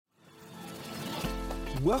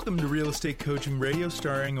Welcome to Real Estate Coaching Radio,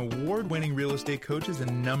 starring award-winning real estate coaches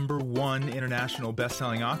and #1 international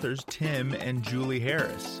best-selling authors, Tim and Julie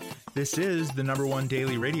Harris. This is the #1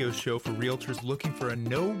 daily radio show for realtors looking for a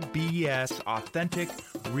no BS, authentic,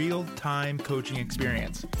 real-time coaching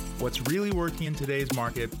experience. What's really working in today's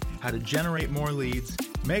market, how to generate more leads,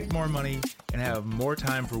 make more money, and have more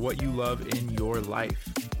time for what you love in your life.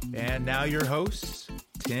 And now your hosts,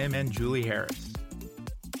 Tim and Julie Harris.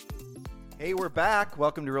 Hey, we're back.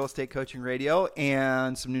 Welcome to Real Estate Coaching Radio.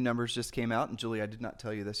 And some new numbers just came out. And Julie, I did not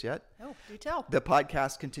tell you this yet. Oh, do tell. The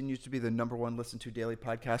podcast continues to be the #1 listened to daily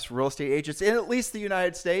podcast for real estate agents in at least the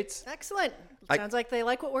United States. Excellent. Sounds like they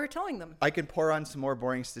like what we're telling them. I can pour on some more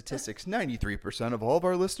boring statistics. 93% of all of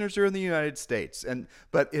our listeners are in the United States.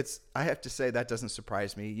 But I have to say that doesn't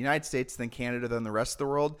surprise me. United States, then Canada, then the rest of the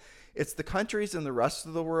world. It's the countries in the rest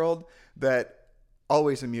of the world that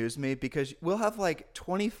always amuse me, because we'll have like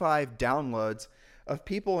 25 downloads of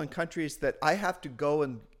people in countries that I have to go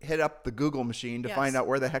and hit up the Google machine to find out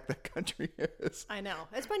where the heck that country is. I know.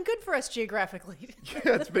 It's been good for us geographically.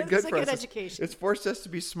 Yeah, it's been good for us. Education. It's forced us to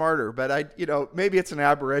be smarter, but maybe it's an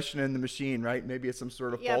aberration in the machine, right? Maybe it's some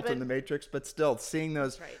sort of fault in the matrix, but still seeing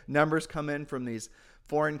those numbers come in from these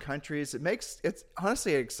foreign countries,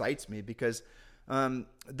 honestly, it excites me, because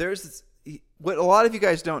there's what a lot of you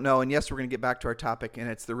guys don't know, and yes, we're going to get back to our topic, and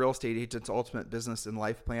it's the real estate agent's ultimate business and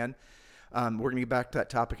life plan. We're going to get back to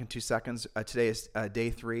that topic in 2 seconds. Today is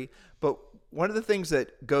day 3. But one of the things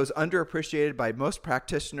that goes underappreciated by most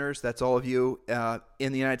practitioners, that's all of you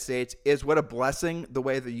in the United States, is what a blessing the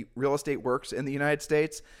way the real estate works in the United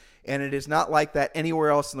States. And it is not like that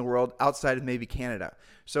anywhere else in the world outside of maybe Canada.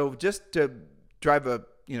 So just to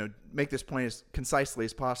make this point as concisely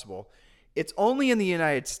as possible, it's only in the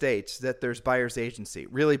United States that there's buyer's agency,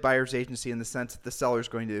 really buyer's agency in the sense that the seller is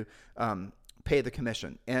going to pay the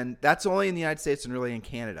commission. And that's only in the United States and really in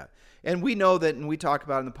Canada. And we know that, and we talk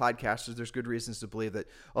about in the podcast, there's good reasons to believe that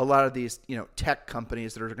a lot of these tech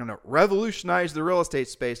companies that are going to revolutionize the real estate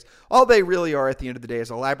space, all they really are at the end of the day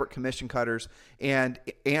is elaborate commission cutters and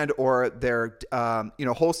or they're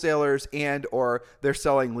wholesalers and or they're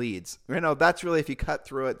selling leads. That's really, if you cut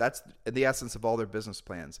through it, that's the essence of all their business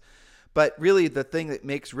plans. But really, the thing that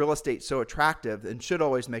makes real estate so attractive, and should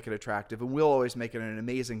always make it attractive, and will always make it an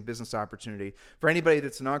amazing business opportunity for anybody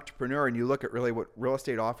that's an entrepreneur, and you look at really what real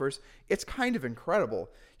estate offers, it's kind of incredible.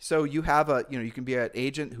 So you have you can be an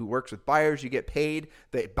agent who works with buyers, you get paid,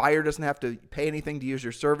 the buyer doesn't have to pay anything to use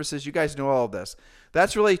your services. You guys know all of this.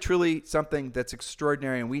 That's really, truly something that's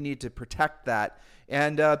extraordinary, and we need to protect that.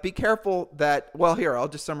 And be careful that, here, I'll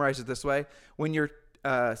just summarize it this way. When you're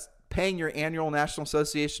paying your annual National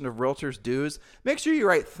Association of Realtors dues, make sure you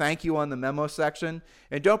write thank you on the memo section,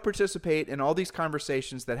 and don't participate in all these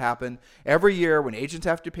conversations that happen every year when agents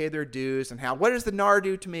have to pay their dues, and what does the NAR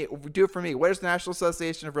do for me? What does the National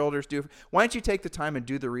Association of Realtors do? Why don't you take the time and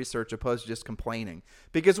do the research opposed to just complaining?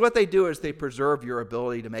 Because what they do is they preserve your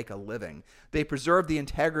ability to make a living. They preserve the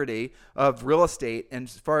integrity of real estate, and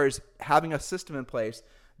as far as having a system in place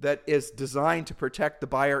that is designed to protect the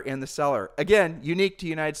buyer and the seller. Again, unique to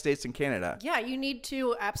United States and Canada. Yeah, you need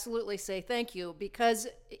to absolutely say thank you, because,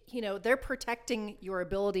 they're protecting your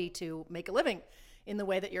ability to make a living in the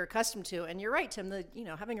way that you're accustomed to. And you're right, Tim,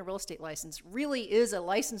 having a real estate license really is a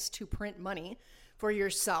license to print money for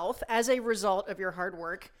yourself as a result of your hard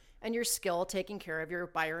work and your skill taking care of your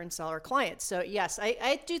buyer and seller clients. So yes,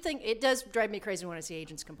 I do think it does drive me crazy when I see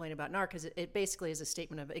agents complain about NAR, because it basically is a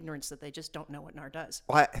statement of ignorance that they just don't know what NAR does.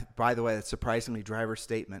 Well, by the way, that's surprisingly driver's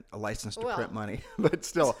statement, a license to print money, but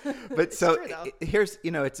still. But so here's,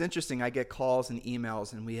 it's interesting. I get calls and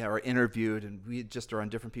emails, and we are interviewed, and we just are on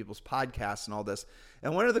different people's podcasts and all this.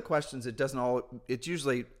 And one of the questions, it's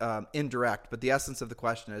usually indirect, but the essence of the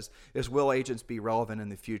question is will agents be relevant in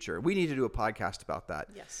the future? We need to do a podcast about that.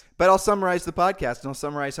 Yes. But I'll summarize the podcast, and I'll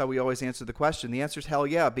summarize how we always answer the question. The answer is hell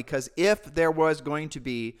yeah, because if there was going to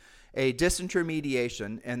be a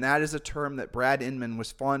disintermediation, and that is a term that Brad Inman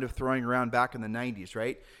was fond of throwing around back in the 90s,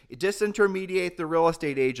 right? Disintermediate the real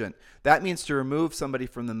estate agent. That means to remove somebody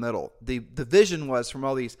from the middle. The vision was from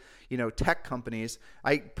all these, tech companies.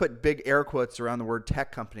 I put big air quotes around the word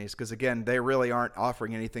tech companies because, again, they really aren't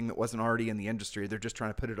offering anything that wasn't already in the industry. They're just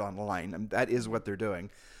trying to put it online. And that is what they're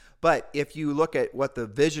doing. But if you look at what the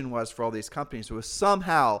vision was for all these companies, it was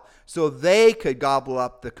somehow so they could gobble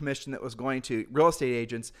up the commission that was going to real estate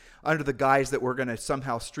agents under the guise that we're going to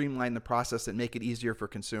somehow streamline the process and make it easier for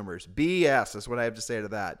consumers. BS is what I have to say to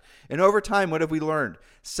that. And over time, what have we learned?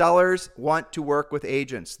 Sellers want to work with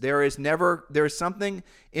agents. There is something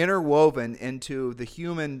interwoven into the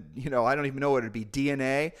human, I don't even know what it'd be,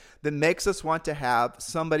 DNA, that makes us want to have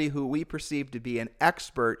somebody who we perceive to be an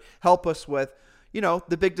expert help us with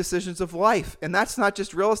the big decisions of life. And that's not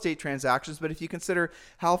just real estate transactions, but if you consider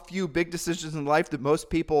how few big decisions in life that most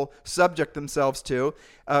people subject themselves to,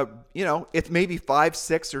 it's maybe 5,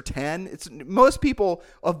 6, or 10. Most people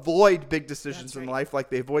avoid big decisions in life like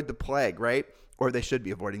they avoid the plague, right? Or they should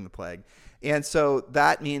be avoiding the plague. And so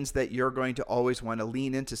that means that you're going to always want to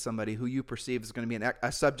lean into somebody who you perceive is going to be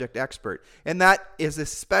a subject expert. And that is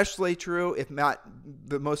especially true, if not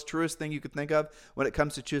the most truest thing you could think of, when it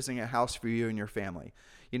comes to choosing a house for you and your family,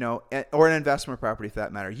 or an investment property for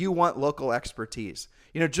that matter. You want local expertise.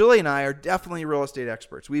 Julie and I are definitely real estate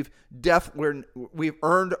experts. We've earned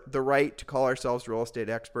the right to call ourselves real estate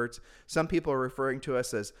experts. Some people are referring to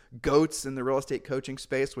us as goats in the real estate coaching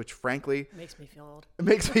space, which frankly makes me feel old. It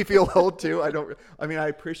makes me feel old too. I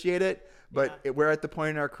appreciate it, but we're at the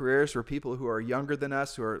point in our careers where people who are younger than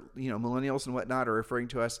us, who are, millennials and whatnot, are referring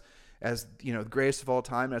to us as, the greatest of all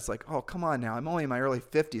time. And it's like, oh, come on now. I'm only in my early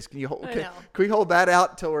 50s. Can we hold that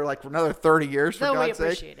out until we're like for another 30 years, for God's sake? We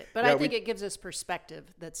appreciate it. But I think it gives us perspective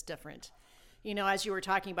that's different. As you were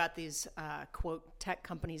talking about these, quote, tech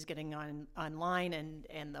companies getting online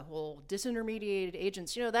and the whole disintermediated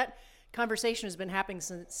agents, that conversation has been happening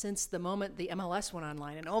since the moment the MLS went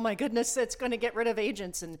online. And oh my goodness, it's going to get rid of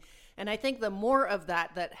agents. And I think the more of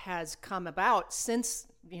that has come about since,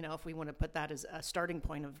 if we want to put that as a starting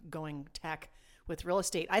point of going tech with real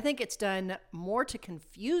estate, I think it's done more to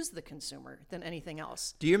confuse the consumer than anything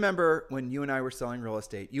else. Do you remember when you and I were selling real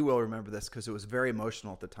estate? You will remember this because it was very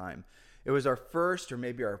emotional at the time. It was our first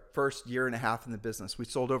year and a half in the business. We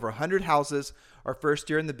sold over 100 houses our first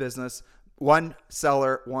year in the business, one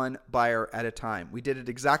seller, one buyer at a time. We did it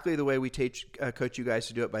exactly the way we coach you guys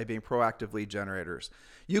to do it, by being proactive lead generators.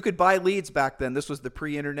 You could buy leads back then. This was the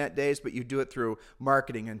pre-internet days, but you do it through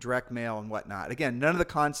marketing and direct mail and whatnot. Again, none of the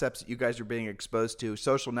concepts that you guys are being exposed to,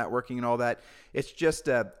 social networking and all that. It's just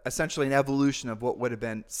essentially an evolution of what would have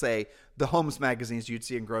been, say, the Homes magazines you'd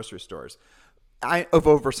see in grocery stores. I've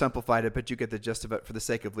oversimplified it, but you get the gist of it for the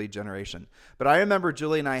sake of lead generation. But I remember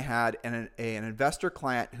Julie and I had an investor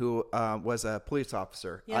client who was a police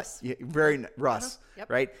officer. Yes. Russ, Yep.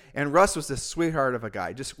 right? And Russ was this sweetheart of a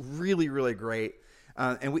guy, just really, really great.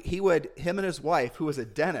 And him and his wife, who was a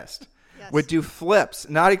dentist, would do flips,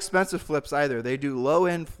 not expensive flips either. They do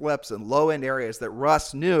low-end flips in low-end areas that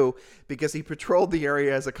Russ knew because he patrolled the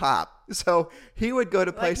area as a cop. So he would go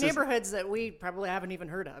to places, neighborhoods that we probably haven't even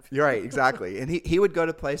heard of. You're right, exactly. And he would go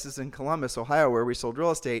to places in Columbus, Ohio, where we sold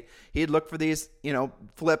real estate. He'd look for these,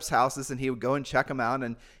 flips houses, and he would go and check them out.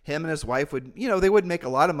 And him and his wife would, they wouldn't make a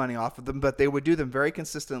lot of money off of them, but they would do them very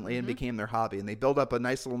consistently and became their hobby. And they built up a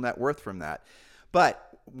nice little net worth from that. But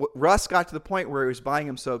Russ got to the point where he was buying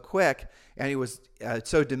them so quick, and he was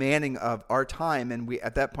so demanding of our time. And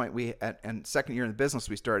at that point, and second year in the business,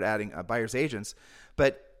 we started adding buyer's agents.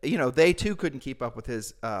 But they too couldn't keep up with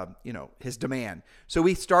his demand. So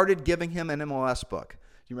we started giving him an MLS book.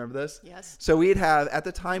 Do you remember this? Yes. So at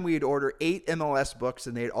the time, we'd order 8 MLS books,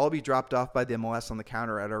 and they'd all be dropped off by the MLS on the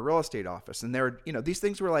counter at our real estate office. And these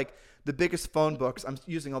things were like the biggest phone books. I'm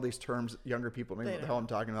using all these terms, younger people don't know what the hell I'm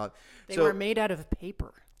talking about. They were made out of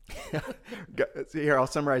paper. Here, I'll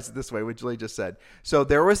summarize it this way, what Julie just said. So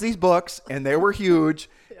there was these books, and they were huge,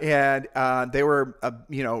 and they were,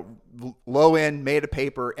 low end, made of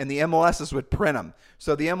paper, and the MLSs would print them.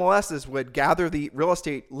 So the MLSs would gather the real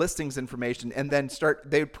estate listings information, and then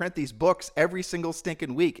they would print these books every single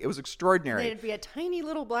stinking week. It was extraordinary. It'd be a tiny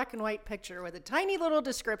little black and white picture with a tiny little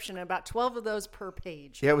description, about 12 of those per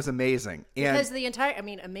page. Yeah, it was amazing. Because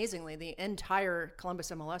amazingly, the entire Columbus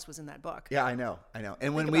MLS was in that book. Yeah, I know.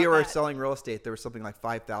 And when we were selling real estate, there was something like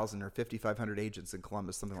 5,000 or 5,500 agents in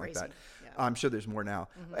Columbus, something like that. Yeah. I'm sure there's more now.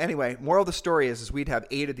 Mm-hmm. Anyway, moral of the story is we'd have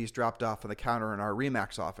 8 of these dropped off on the counter in our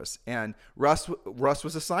RE/MAX office, and Russ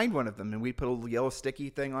was assigned one of them, and we'd put a little yellow sticky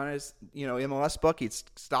thing on his MLS book. He'd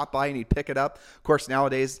stop by and he'd pick it up. Of course,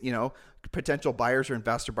 nowadays potential buyers or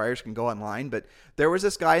investor buyers can go online, but there was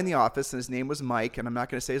this guy in the office, and his name was Mike, and I'm not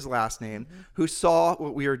going to say his last name, who saw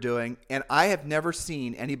what we were doing, and I have never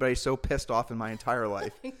seen anybody so pissed off in my entire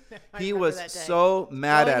life. He was so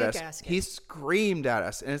mad at us. He screamed at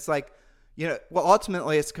us, and it's like, Well,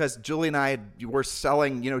 ultimately it's because Julie and I were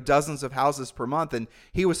selling, dozens of houses per month, and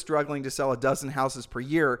he was struggling to sell a dozen houses per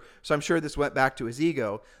year. So I'm sure this went back to his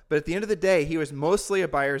ego. But at the end of the day, he was mostly a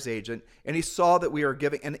buyer's agent, and he saw that we were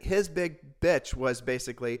giving, and his big bitch was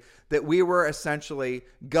basically that we were essentially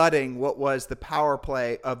gutting what was the power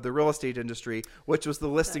play of the real estate industry, which was the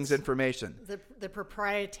listings information. The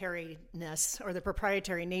proprietariness or the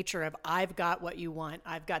proprietary nature of I've got what you want.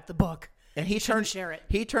 I've got the book. And he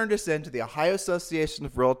turned us into the Ohio Association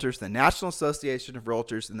of Realtors, the National Association of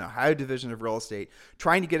Realtors, and the Ohio Division of Real Estate,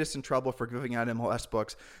 trying to get us in trouble for giving out MLS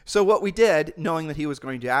books. So what we did, knowing that he was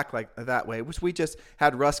going to act like that way, was we just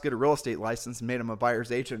had Russ get a real estate license and made him a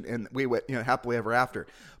buyer's agent, and we went, happily ever after.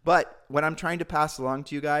 But what I'm trying to pass along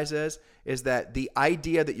to you guys is that the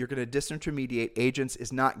idea that you're going to disintermediate agents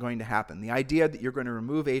is not going to happen. The idea that you're going to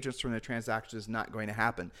remove agents from the transaction is not going to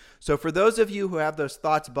happen. So for those of you who have those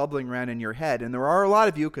thoughts bubbling around in your head, and there are a lot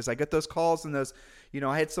of you, because I get those calls and those,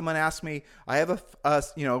 I had someone ask me, I have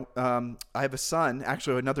a son,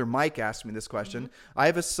 actually another Mike asked me this question. Mm-hmm. I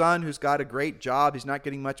have a son who's got a great job. He's not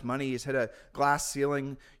getting much money. He's hit a glass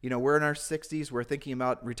ceiling. We're in our 60s. We're thinking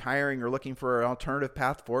about retiring or looking for an alternative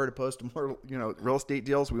path forward opposed to more, real estate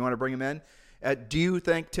deals. We want to bring him in. Do you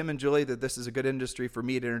think, Tim and Julie, that this is a good industry for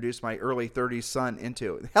me to introduce my early 30s son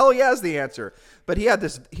into? Hell yeah is the answer. But he had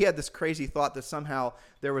this crazy thought that somehow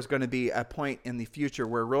there was going to be a point in the future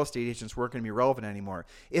where real estate agents weren't going to be relevant anymore.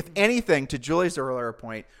 If anything, to Julie's earlier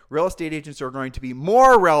point, real estate agents are going to be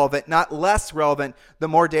more relevant, not less relevant, the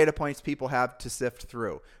more data points people have to sift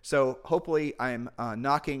through. So hopefully I'm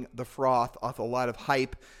knocking the froth off a lot of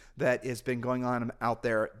hype that has been going on out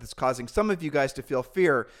there that's causing some of you guys to feel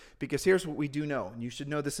fear, because here's what we do know, and you should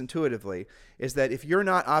know this intuitively, is that if you're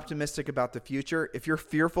not optimistic about the future, if you're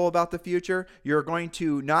fearful about the future, you're going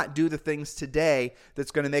to not do the things today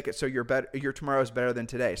that's going to make it so your tomorrow is better than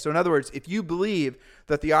today. So in other words, if you believe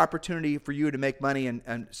that the opportunity for you to make money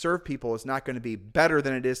and serve people is not going to be better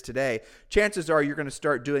than it is today, chances are you're going to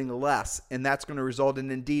start doing less, and that's going to result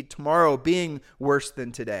in indeed tomorrow being worse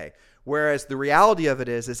than today. Whereas the reality of it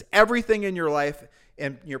is everything in your life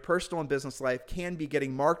and your personal and business life can be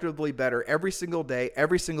getting markedly better every single day,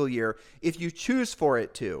 every single year, if you choose for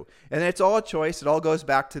it to. And it's all a choice. It all goes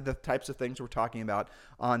back to the types of things we're talking about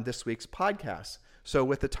on this week's podcast. So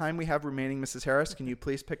with the time we have remaining, Mrs. Harris, can you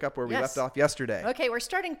please pick up where we left off yesterday? Okay, we're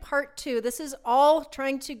starting part 2. This is all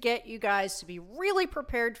trying to get you guys to be really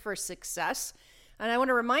prepared for success. And I want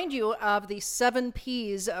to remind you of the 7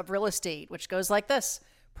 P's of real estate, which goes like this.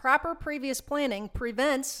 Proper previous planning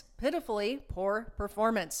prevents, pitifully, poor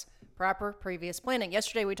performance. Proper previous planning.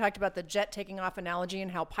 Yesterday, we talked about the jet taking off analogy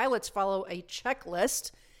and how pilots follow a checklist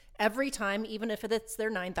every time, even if it's their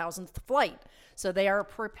 9,000th flight. So they are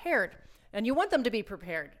prepared. And you want them to be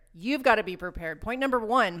prepared. You've got to be prepared. Point number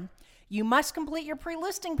 1, you must complete your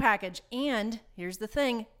pre-listing package. And here's the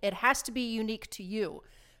thing, it has to be unique to you.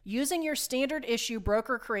 Using your standard issue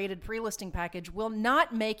broker-created pre-listing package will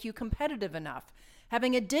not make you competitive enough.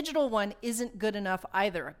 Having a digital one isn't good enough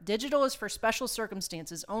either. Digital is for special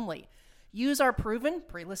circumstances only. Use our proven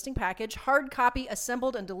pre-listing package, hard copy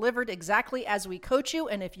assembled and delivered exactly as we coach you.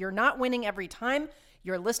 And if you're not winning every time,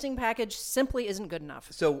 your listing package simply isn't good enough.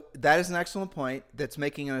 So that is an excellent point. That's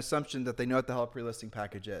making an assumption that they know what the hell a pre-listing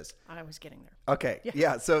package is. I was getting there. Okay.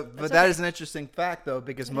 Yeah. So, but that is an interesting fact, though,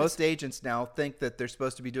 because most agents now think that they're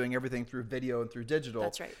supposed to be doing everything through video and through digital.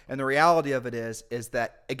 That's right. And the reality of it is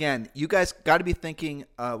that, again, you guys got to be thinking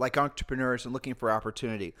like entrepreneurs and looking for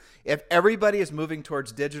opportunity. If everybody is moving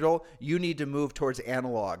towards digital, you need to move towards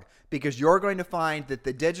analog, because you're going to find that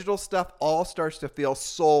the digital stuff all starts to feel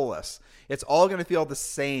soulless. It's all going to feel the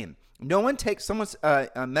same. Someone's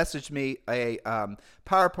messaged me a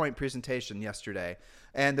PowerPoint presentation yesterday,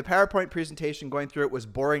 and the PowerPoint presentation going through it was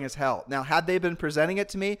boring as hell. Now, had they been presenting it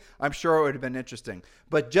to me, I'm sure it would have been interesting.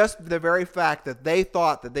 But just the very fact that they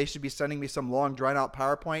thought that they should be sending me some long, drawn-out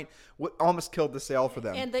PowerPoint almost killed the sale for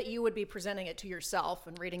them. And that you would be presenting it to yourself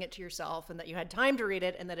and reading it to yourself, and that you had time to read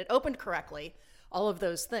it, and that it opened correctly. All of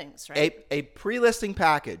those things, right? A pre-listing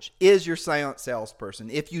package is your silent salesperson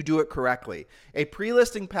if you do it correctly. A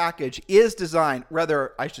pre-listing package is designed,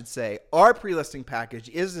 our pre-listing package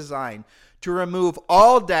is designed to remove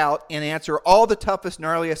all doubt and answer all the toughest,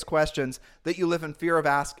 gnarliest questions that you live in fear of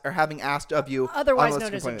having asked of you. Otherwise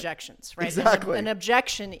known as objections, right? Exactly. An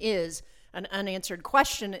objection is an unanswered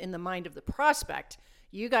question in the mind of the prospect.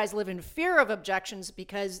 You guys live in fear of objections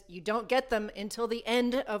because you don't get them until the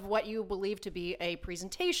end of what you believe to be a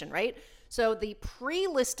presentation, right? So the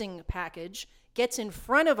pre-listing package gets in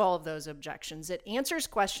front of all of those objections. It answers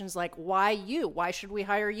questions like, why you? Why should we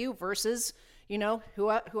hire you versus,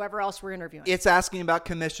 whoever else we're interviewing. It's asking about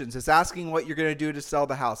commissions. It's asking what you're going to do to sell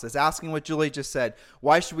the house. It's asking what Julie just said.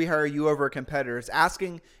 Why should we hire you over a competitor? It's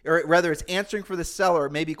asking, or rather it's answering for the seller,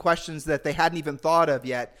 maybe questions that they hadn't even thought of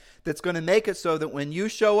yet, that's going to make it so that when you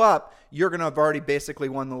show up, you're going to have already basically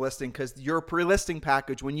won the listing, because your pre-listing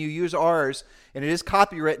package, when you use ours, and it is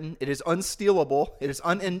copywritten, it is unstealable, it is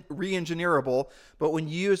re-engineerable, but when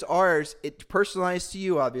you use ours, it's personalized to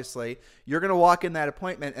you, obviously. You're going to walk in that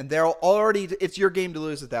appointment, and it's your game to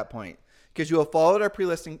lose at that point. Because you'll have followed our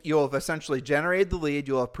pre-listing, you'll have essentially generated the lead,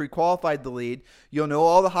 you'll have pre-qualified the lead, you'll know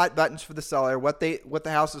all the hot buttons for the seller, what the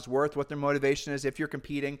house is worth, what their motivation is if you're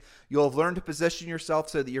competing. You'll have learned to position yourself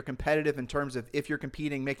so that you're competitive in terms of if you're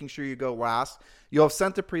competing, making sure you go last. You'll have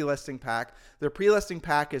sent the pre-listing pack. The pre-listing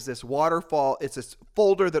pack is this waterfall. It's this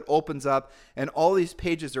folder that opens up, and all these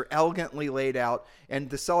pages are elegantly laid out, and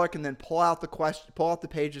the seller can then pull out the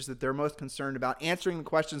pages that they're most concerned about, answering the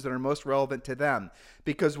questions that are most relevant to them.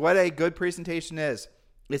 Because what a good presentation is,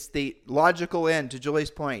 it's the logical end, to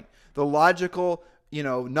Julie's point, the logical,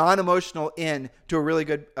 non-emotional end to a really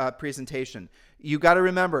good presentation. You got to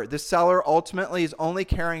remember, the seller ultimately is only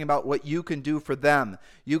caring about what you can do for them.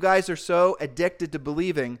 You guys are so addicted to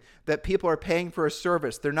believing that people are paying for a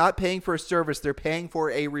service. They're not paying for a service. They're paying for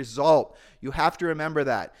a result. You have to remember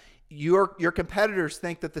that. Your competitors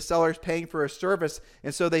think that the seller is paying for a service,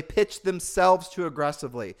 and so they pitch themselves too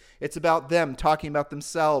aggressively. It's about them talking about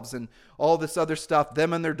themselves and all this other stuff,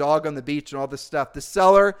 them and their dog on the beach and all this stuff. The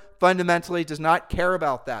seller fundamentally does not care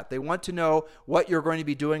about that. They want to know what you're going to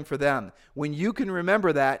be doing for them. When you can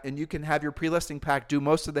remember that and you can have your pre-listing pack do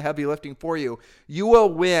most of the heavy lifting for you, you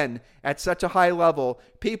will win at such a high level.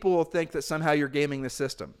 People will think that somehow you're gaming the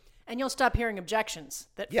system. And you'll stop hearing objections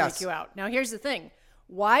that freak you out. Now, here's the thing.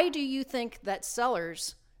 Why do you think that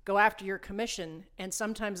sellers go after your commission and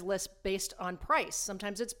sometimes list based on price?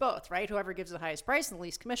 Sometimes it's both, right? Whoever gives the highest price and the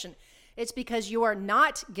least commission. It's because you are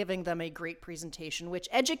not giving them a great presentation, which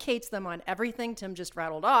educates them on everything Tim just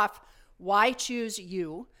rattled off. Why choose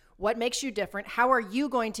you? What makes you different? How are you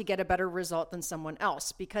going to get a better result than someone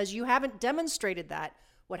else? Because you haven't demonstrated that.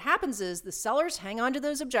 What happens is the sellers hang on to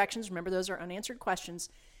those objections. Remember, those are unanswered questions.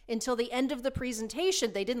 Until the end of the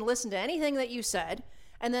presentation, they didn't listen to anything that you said.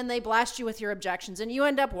 And then they blast you with your objections, and you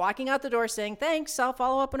end up walking out the door saying, thanks, I'll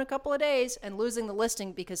follow up in a couple of days, and losing the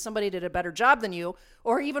listing because somebody did a better job than you,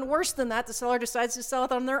 or even worse than that, the seller decides to sell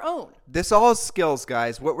it on their own. This all is skills,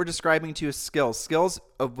 guys. What we're describing to you is skills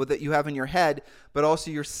that you have in your head, but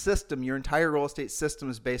also your system. Your entire real estate system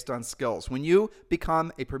is based on skills. When you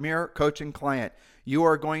become a premier coaching client, you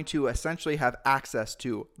are going to essentially have access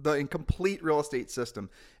to the complete real estate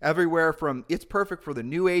system. Everywhere from, it's perfect for the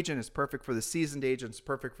new agent, it's perfect for the seasoned agent, it's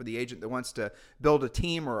perfect for the agent that wants to build a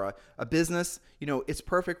team or a business. It's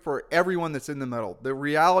perfect for everyone that's in the middle. The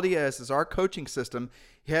reality is our coaching system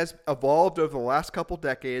has evolved over the last couple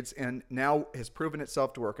decades and now has proven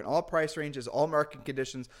itself to work in all price ranges, all market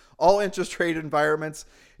conditions, all interest rate environments.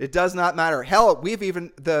 It does not matter. Hell,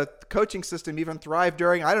 the coaching system even thrived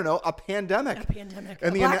during, a pandemic.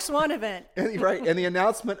 A black swan event. Right. And the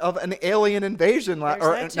announcement of an alien invasion, not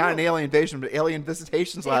an alien invasion, but alien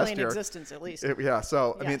visitations last year. Alien existence, at least.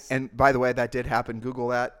 So, yes. And by the way, that did happen. Google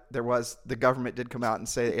that. The government did come out and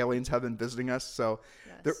say aliens have been visiting us. So,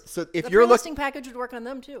 so if the pre-listing package would work on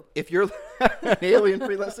them too. If you're an alien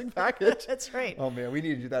pre-listing package. That's right. Oh man, we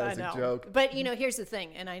need to do that as a joke. But here's the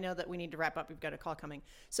thing, and I know that we need to wrap up. We've got a call coming.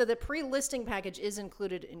 So the pre-listing package is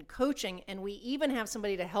included in coaching, and we even have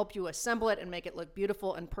somebody to help you assemble it and make it look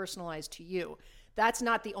beautiful and personalized to you. That's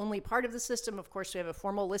not the only part of the system. Of course, we have a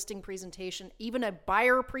formal listing presentation, even a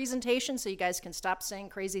buyer presentation, so you guys can stop saying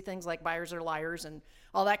crazy things like buyers are liars and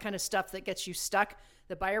all that kind of stuff that gets you stuck.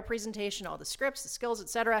 The buyer presentation, all the scripts, the skills,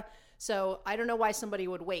 etc. So I don't know why somebody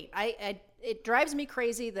would wait. It drives me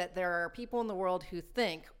crazy that there are people in the world who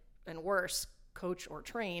think, and worse, coach or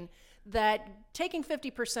train, that taking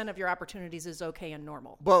 50% of your opportunities is okay and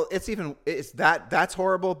normal. Well, that's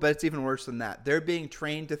horrible, but it's even worse than that. They're being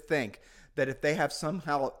trained to think that if they have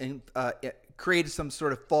somehow created some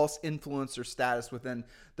sort of false influence or status within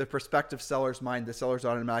the prospective seller's mind, the seller's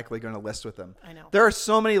automatically going to list with them. I know. There are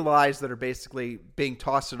so many lies that are basically being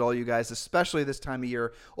tossed at all you guys, especially this time of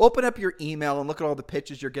year. Open up your email and look at all the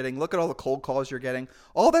pitches you're getting. Look at all the cold calls you're getting.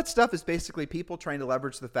 All that stuff is basically people trying to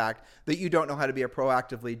leverage the fact that you don't know how to be a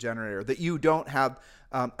proactive lead generator, that you don't have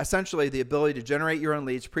essentially the ability to generate your own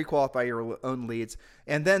leads, pre-qualify your own leads,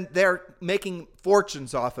 and then they're making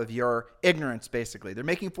fortunes off of your ignorance, basically. They're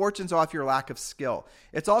making fortunes off your lack of skill.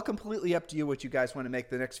 It's all completely up to you what you guys want to make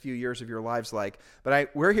the next few years of your lives like.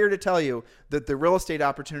 But we're here to tell you that the real estate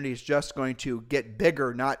opportunity is just going to get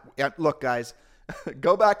bigger. Look, guys,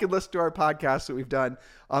 Go back and listen to our podcast that we've done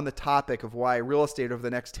on the topic of why real estate over the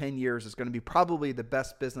next 10 years is going to be probably the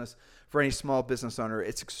best business for any small business owner.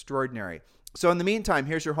 It's extraordinary. So in the meantime,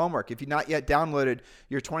 here's your homework. If you've not yet downloaded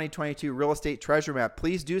your 2022 Real Estate Treasure Map,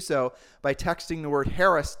 please do so by texting the word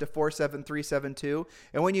Harris to 47372.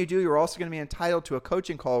 And when you do, you're also going to be entitled to a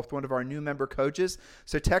coaching call with one of our new member coaches.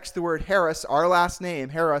 So text the word Harris, our last name,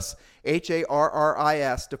 Harris,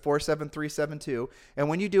 Harris, to 47372. And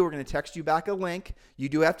when you do, we're going to text you back a link. You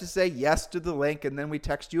do have to say yes to the link, and then we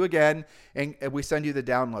text you again, and we send you the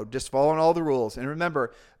download. Just following all the rules. And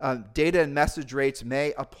remember, data and message rates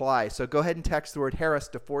may apply. So go ahead and text the word Harris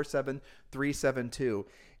to 47372.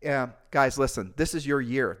 Guys, listen, this is your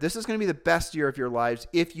year. This is going to be the best year of your lives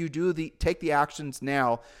if you take the actions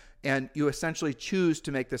now and you essentially choose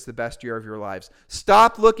to make this the best year of your lives.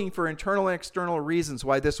 Stop looking for internal and external reasons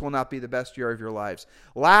why this will not be the best year of your lives.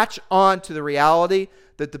 Latch on to the reality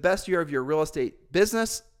that the best year of your real estate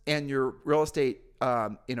business and your real estate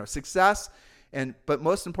success, but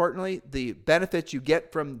most importantly, the benefits you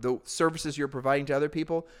get from the services you're providing to other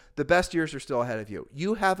people, the best years are still ahead of you.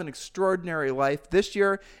 You have an extraordinary life this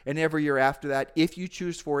year and every year after that if you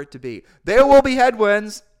choose for it to be. There will be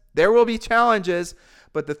headwinds. There will be challenges.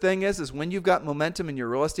 But the thing is when you've got momentum in your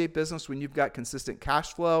real estate business, when you've got consistent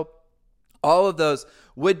cash flow, all of those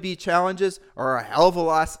would-be challenges are a hell of a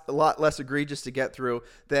lot less egregious to get through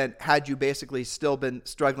than had you basically still been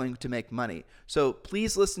struggling to make money. So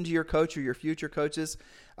please listen to your coach or your future coaches,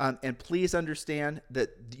 and please understand that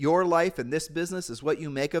your life and this business is what you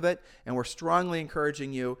make of it, and we're strongly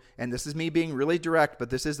encouraging you, and this is me being really direct, but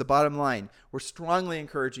this is the bottom line. We're strongly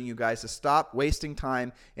encouraging you guys to stop wasting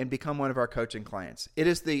time and become one of our coaching clients.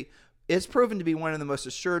 It's proven to be one of the most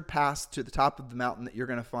assured paths to the top of the mountain that you're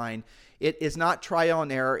going to find. It is not trial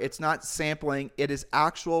and error. It's not sampling. It is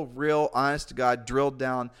actual, real, honest-to-God,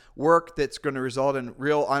 drilled-down work that's going to result in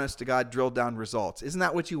real, honest-to-God, drilled-down results. Isn't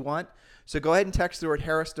that what you want? So go ahead and text the word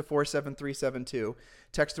Harris to 47372.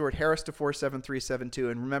 Text the word Harris to 47372.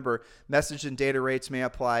 And remember, message and data rates may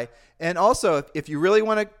apply. And also, if you really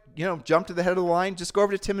want to jump to the head of the line, just go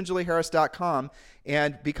over to timandjulieharris.com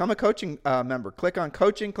and become a coaching member. Click on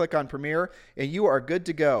coaching, click on Premier, and you are good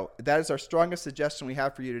to go. That is our strongest suggestion we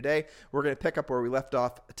have for you today. We're going to pick up where we left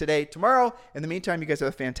off tomorrow. In the meantime, you guys have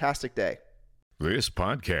a fantastic day. This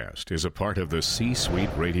podcast is a part of the C-Suite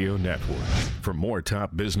Radio Network. For more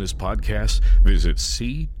top business podcasts, visit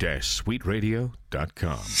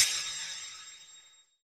c-suiteradio.com.